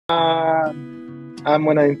I'm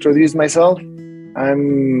going to introduce myself.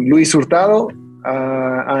 I'm Luis Hurtado.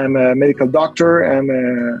 I'm a medical doctor. I'm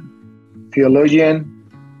a theologian,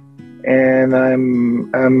 and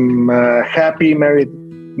I'm a happy married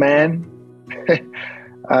man.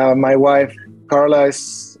 My wife Carla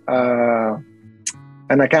is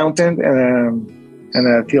an accountant and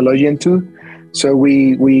a theologian too. So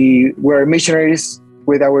we were missionaries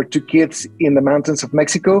with our two kids in the mountains of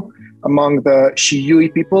Mexico among the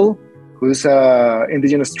Xiyuy people, who's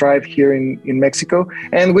indigenous tribe here in Mexico.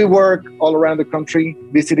 And we work all around the country,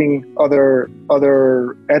 visiting other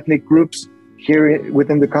ethnic groups here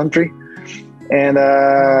within the country. And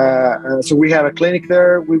so we have a clinic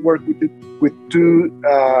there. We work with two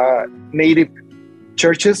native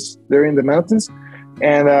churches there in the mountains.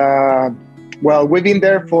 And well, we've been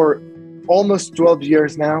there for almost 12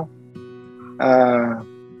 years now,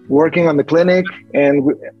 working on the clinic and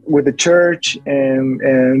with the church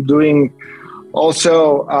and doing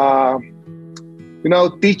also,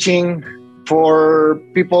 teaching for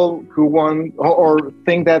people who want or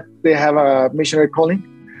think that they have a missionary calling.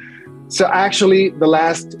 So actually, the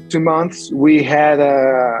last 2 months, we had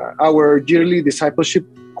our yearly discipleship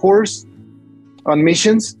course on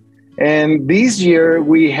missions. And this year,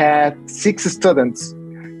 we had 6 students.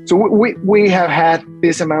 So we have had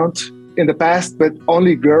this amount in the past, but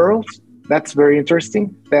only girls. That's very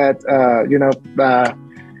interesting. That,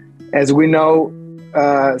 as we know,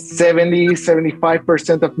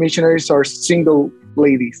 75% of missionaries are single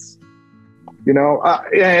ladies,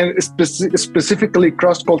 and specifically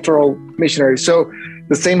cross-cultural missionaries. So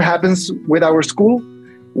the same happens with our school.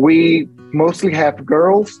 We mostly have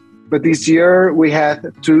girls, but this year we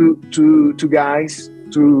had two guys,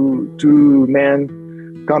 two men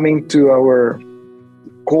coming to our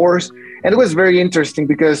course. And it was very interesting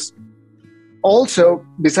because also,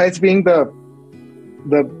 besides being the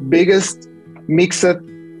biggest mixed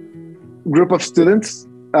group of students,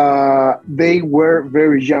 they were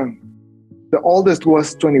very young. The oldest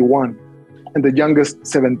was 21 and the youngest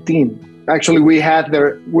 17. Actually, we had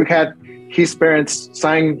his parents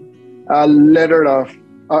sign a letter of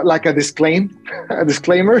like a disclaimer,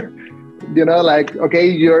 like, okay,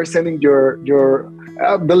 you're sending your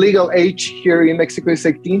the legal age here in Mexico is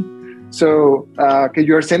 18. So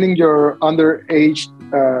you're sending your underage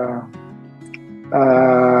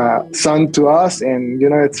son to us, and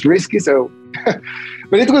it's risky. So,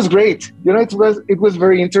 but it was great. It was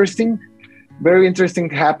very interesting. Very interesting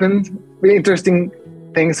happened. Very interesting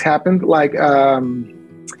things happened. Like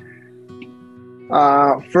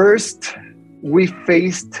first, we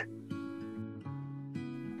faced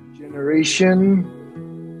generation.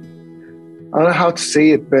 I don't know how to say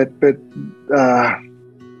it, but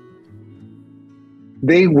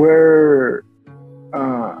they were.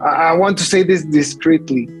 I want to say this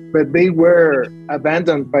discreetly, but they were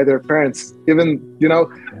abandoned by their parents. Even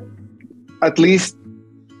at least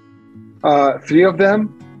 3 of them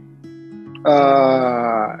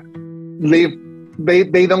live.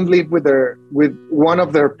 They don't live with one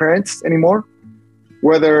of their parents anymore,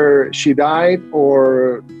 whether she died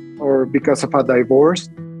or because of a divorce.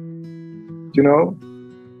 And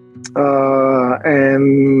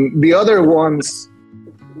the other ones,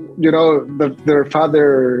 their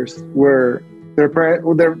fathers were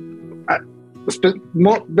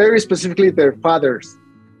very specifically their fathers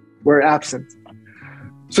were absent.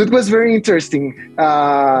 So it was very interesting.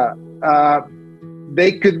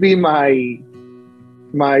 They could be my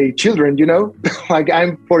children, like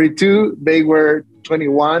I'm 42, they were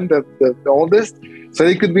 21, the oldest. So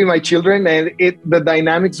they could be my children, and the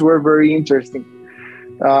dynamics were very interesting.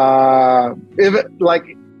 Like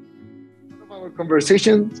one of our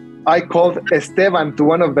conversations, I called Esteban to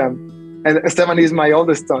one of them, and Esteban is my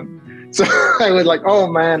oldest son. So I was like, oh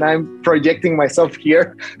man, I'm projecting myself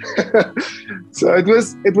here. So it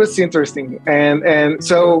was interesting, and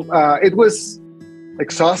so it was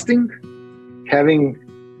exhausting having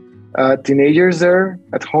teenagers there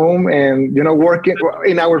at home, and working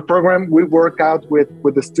in our program. We work out with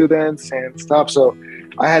the students and stuff. So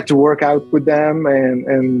I had to work out with them,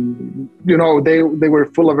 and they were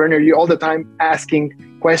full of energy all the time, asking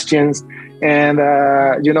questions and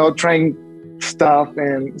trying stuff.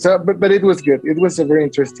 And so but it was good. It was a very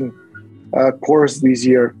interesting course this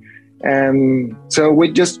year. And so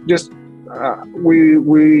we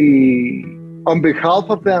we on behalf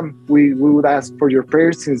of them, we would ask for your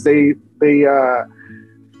prayers, since they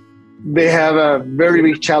have a very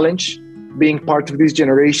big challenge being part of this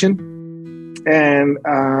generation. And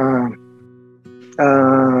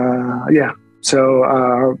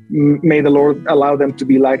so may the Lord allow them to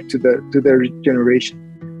be like to their generation,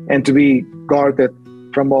 and to be guarded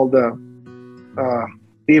from all the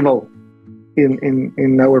evil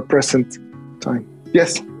in our present time.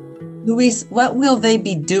 Yes. Luis, what will they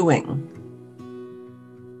be doing?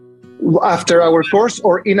 After our course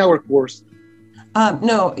or in our course?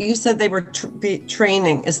 No, you said they were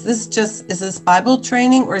training. Is this Bible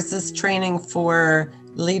training, or is this training for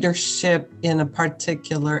leadership in a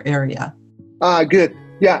particular area? Good.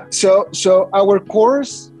 Yeah. So our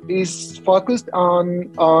course is focused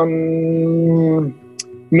on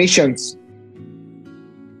missions.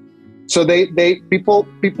 So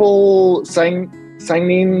people sign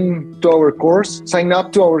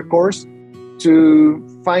up to our course to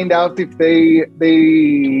find out if they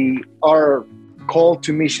are called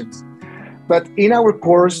to missions. But in our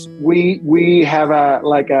course, we have a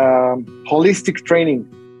holistic training.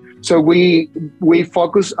 So we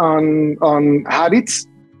focus on habits,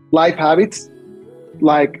 life habits,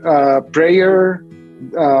 like prayer,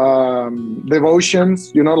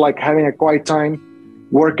 devotions, like having a quiet time,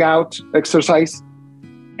 workout, exercise,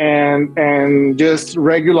 and just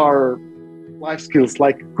regular life skills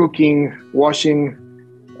like cooking, washing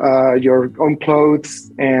your own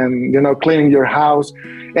clothes, and cleaning your house.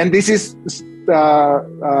 And this is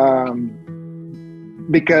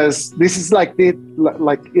because this is like it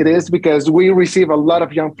is because we receive a lot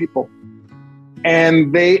of young people,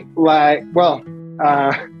 and they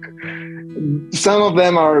some of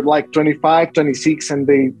them are like 25, 26, and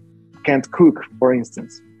they can't cook, for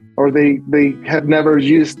instance, or they have never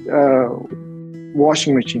used a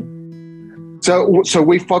washing machine. So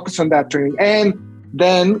we focus on that training, and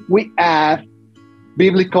then we add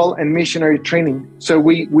biblical and missionary training. So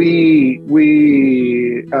we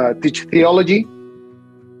teach theology,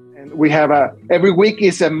 and we have every week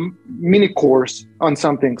is a mini course on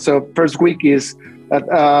something. So first week is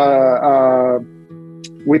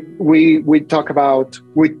we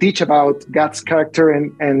teach about God's character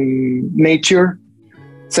and nature.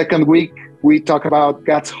 Second week we talk about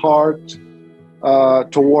God's heart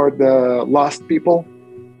toward the lost people.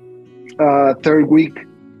 Third week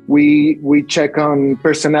we check on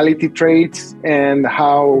personality traits and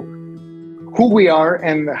who we are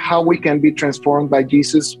and how we can be transformed by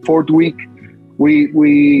Jesus. Fourth week we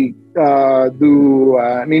do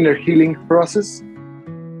an inner healing process.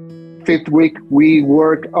 Fifth week we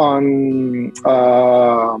work on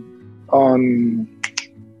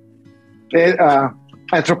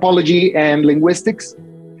anthropology and linguistics.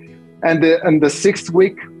 And the sixth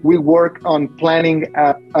week, we work on planning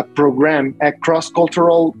a program, a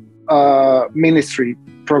cross-cultural ministry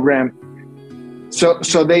program.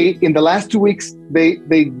 So they, in the last 2 weeks,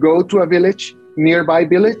 they go to a nearby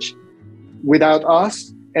village, without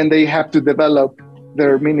us, and they have to develop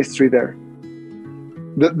their ministry there.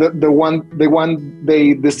 The one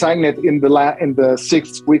they designed in the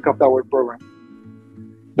 6th week of our program.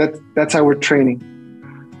 That's our training.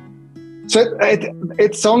 So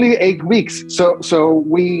it's only 8 weeks. So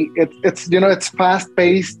it's fast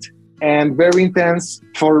paced and very intense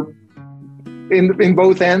in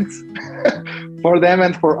both ends, for them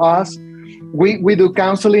and for us. We do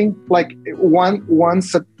counseling like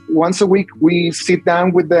once a week. We sit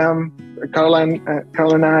down with them, Carol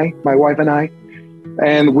and I, my wife and I,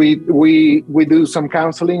 and we do some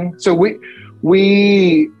counseling. So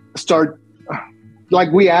we start,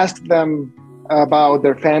 like, we ask them about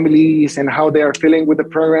their families and how they are feeling with the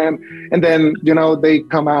program, and then they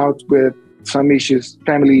come out with some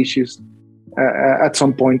family issues at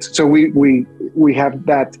some point. So we have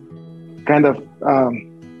that kind of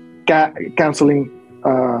counseling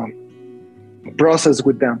process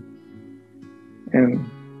with them, and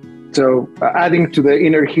so adding to the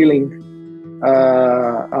inner healing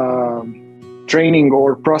training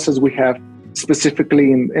or process we have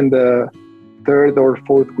specifically in the 3rd or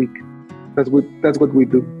 4th week. That's what we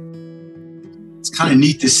do. It's kind of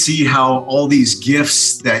neat to see how all these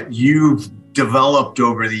gifts that you've developed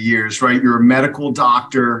over the years, right? You're a medical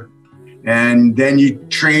doctor, and then you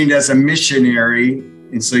trained as a missionary,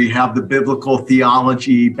 and so you have the biblical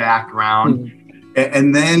theology background. Mm-hmm.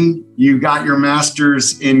 And then you got your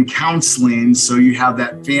master's in counseling, so you have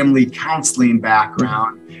that family counseling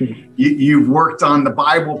background. Mm-hmm. You've worked on the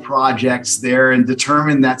Bible projects there and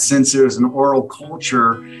determined that since there was an oral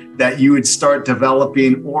culture, that you would start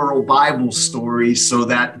developing oral Bible stories so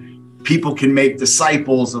that people can make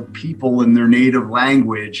disciples of people in their native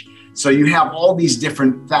language. So you have all these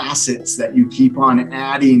different facets that you keep on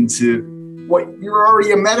adding to what you're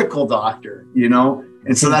already a medical doctor,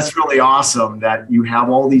 And so that's really awesome that you have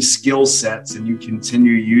all these skill sets and you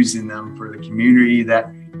continue using them for the community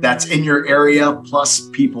that's in your area, plus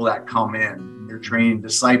people that come in. You're training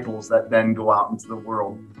disciples that then go out into the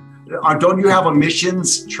world. don't you have a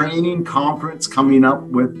missions training conference coming up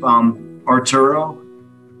with Hurtado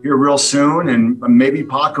here real soon? And maybe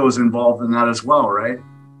Paco's involved in that as well, right?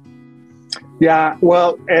 Yeah,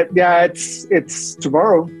 well, it's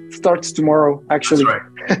tomorrow. It starts tomorrow, actually. That's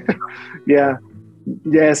right. Yeah.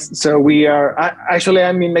 Yes. So we are actually,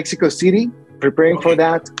 I'm in Mexico City preparing for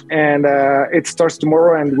that, and it starts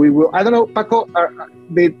tomorrow. And we will. I don't know, Paco.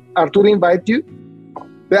 Did Arturo invite you?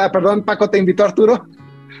 Perdón, Paco, te invitó Arturo.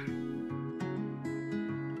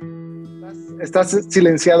 Estás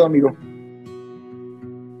silenciado, amigo.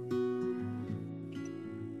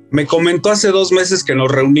 Me comentó hace 2 meses que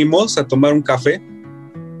nos reunimos a tomar un café.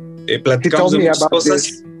 Platicamos de muchas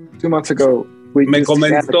cosas. 2 months ago. Me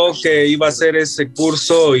comentó que iba a hacer ese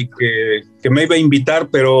curso y que me iba a invitar,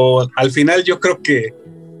 pero al final yo creo que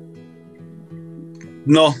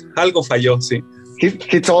no, algo falló, sí.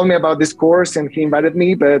 He told me about this course and he invited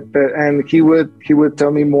me, but and he would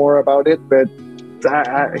tell me more about it, but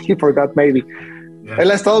he forgot maybe. Yeah.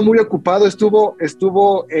 Él ha estado muy ocupado, estuvo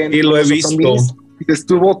en y lo he visto. Otomís,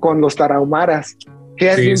 estuvo con los tarahumaras. He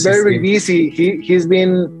has been very busy. He's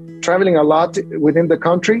been traveling a lot within the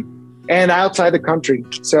country and outside the country.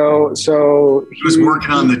 So he was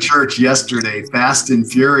working on the church yesterday, fast and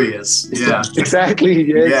furious. Yeah, exactly.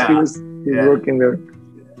 Yes, yeah. He was working there.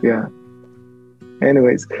 Yeah.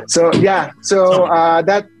 Anyways, so that.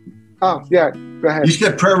 Oh yeah, go ahead. You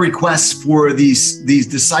said prayer requests for these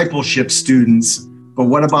discipleship students, but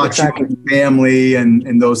what about your family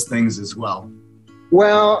and those things as well?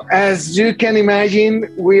 Well, as you can imagine,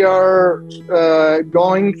 we are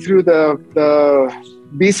going through the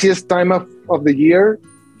busiest time of the year.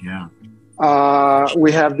 Yeah.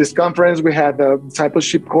 We have this conference, we had the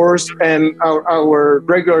discipleship course, and our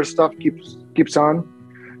regular stuff keeps on.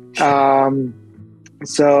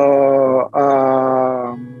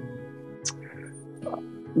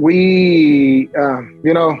 We,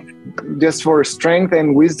 just for strength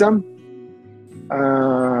and wisdom,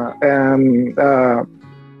 and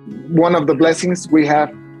one of the blessings we have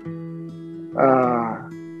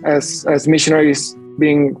as missionaries,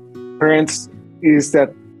 being parents, is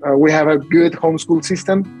that we have a good homeschool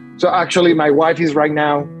system. So actually, my wife is right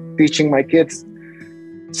now teaching my kids.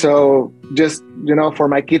 So just for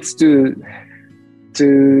my kids to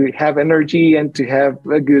have energy and to have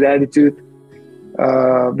a good attitude,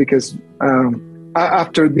 because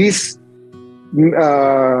after this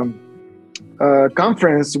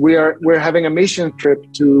conference, we're having a mission trip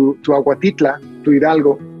to Aguatitla, to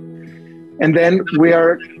Hidalgo, and then we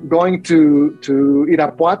are going to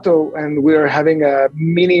Irapuato, and we're having a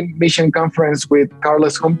mini mission conference with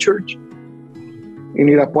Carla's Home Church in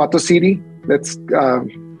Irapuato City. That's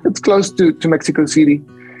it's close to Mexico City.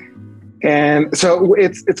 And so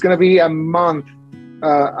it's going to be a month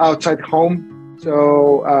outside home.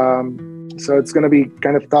 So it's going to be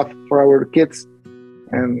kind of tough for our kids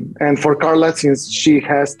and for Carla, since she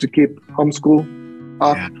has to keep homeschool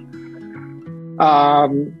up. Yeah.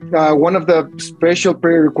 One of the special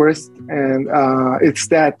prayer requests, and it's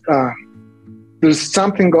that there's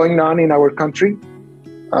something going on in our country.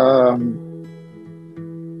 I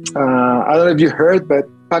don't know if you heard, but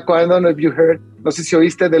Paco, I don't know if you heard. No sé si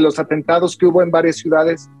oíste de los atentados que hubo en varias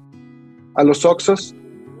ciudades a los Oxxos.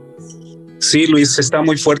 Sí, Luis, está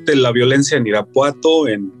muy fuerte la violencia en Irapuato,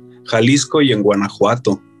 en Jalisco y en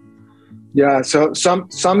Guanajuato. Yeah, so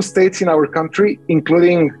some states in our country,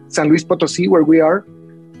 including San Luis Potosí, where we are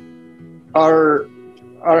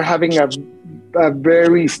having a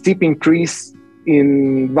very steep increase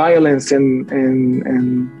in violence and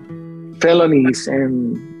felonies,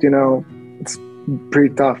 and it's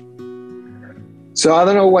pretty tough. So I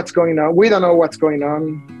don't know what's going on. We don't know what's going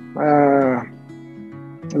on.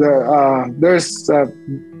 There's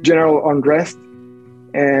general unrest,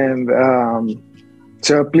 and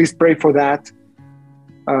so please pray for that.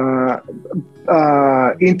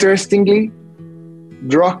 Interestingly,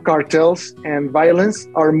 drug cartels and violence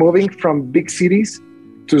are moving from big cities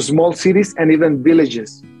to small cities and even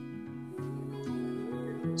villages.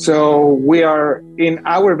 So we are in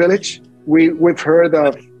our village. We've heard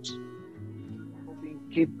of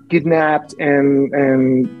kidnapped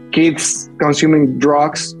and kids consuming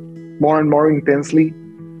drugs more and more intensely.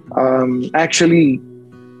 Actually,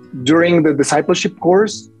 during the discipleship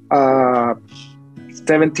course,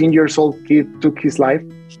 17-year-old kid took his life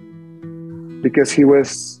because he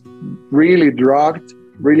was really drugged,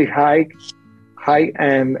 really high,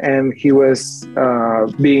 and he was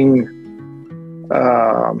being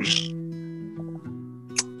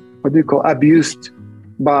abused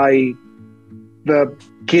by the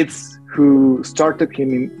kids who started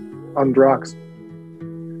him on drugs.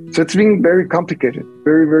 So it's been very complicated.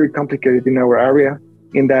 very, very complicated in our area,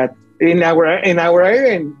 in our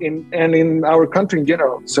area and in our country in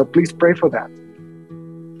general. So please pray for that.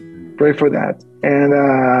 Pray for that.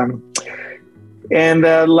 And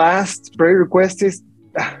the last prayer request is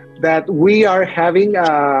that we are having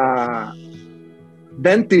a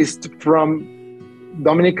dentist from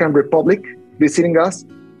Dominican Republic visiting us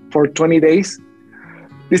for 20 days.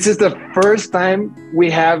 This is the first time we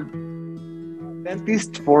have a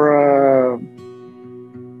dentist for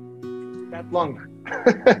that long.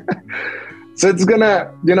 So it's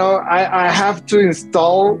gonna, I have to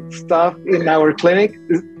install stuff in our clinic,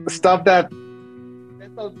 stuff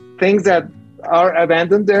things that are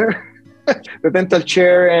abandoned there, the dental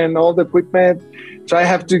chair and all the equipment. So I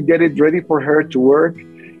have to get it ready for her to work.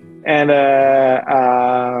 And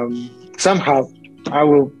somehow I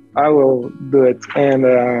will do it. And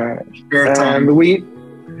we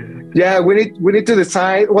need to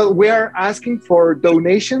decide. Well, we are asking for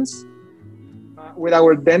donations with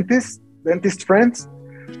our dentist friends.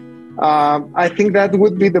 I think that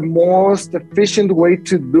would be the most efficient way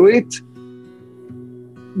to do it,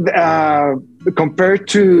 compared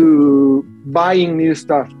to buying new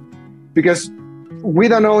stuff, because we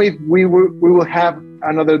don't know if we will have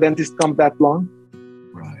another dentist come that long.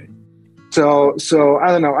 Right. So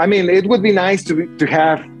I don't know. I mean, it would be nice to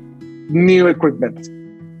have new equipment,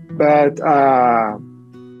 but I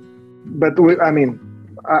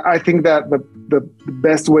think that the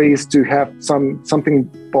best way is to have something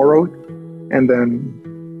borrowed, and then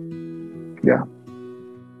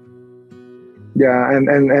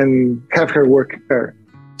and have her work there.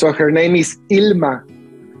 So her name is Ilma,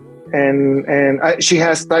 and she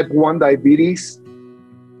has type 1 diabetes,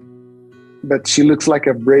 but she looks like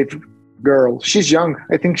a brave girl. She's young.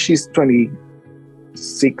 I think she's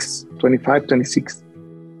 26.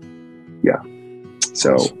 Yeah.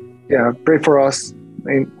 So pray for us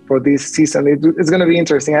for this season. It's going to be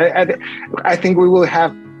interesting. I think we will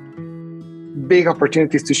have big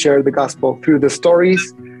opportunities to share the gospel through the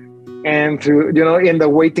stories and through, in the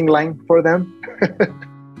waiting line for them.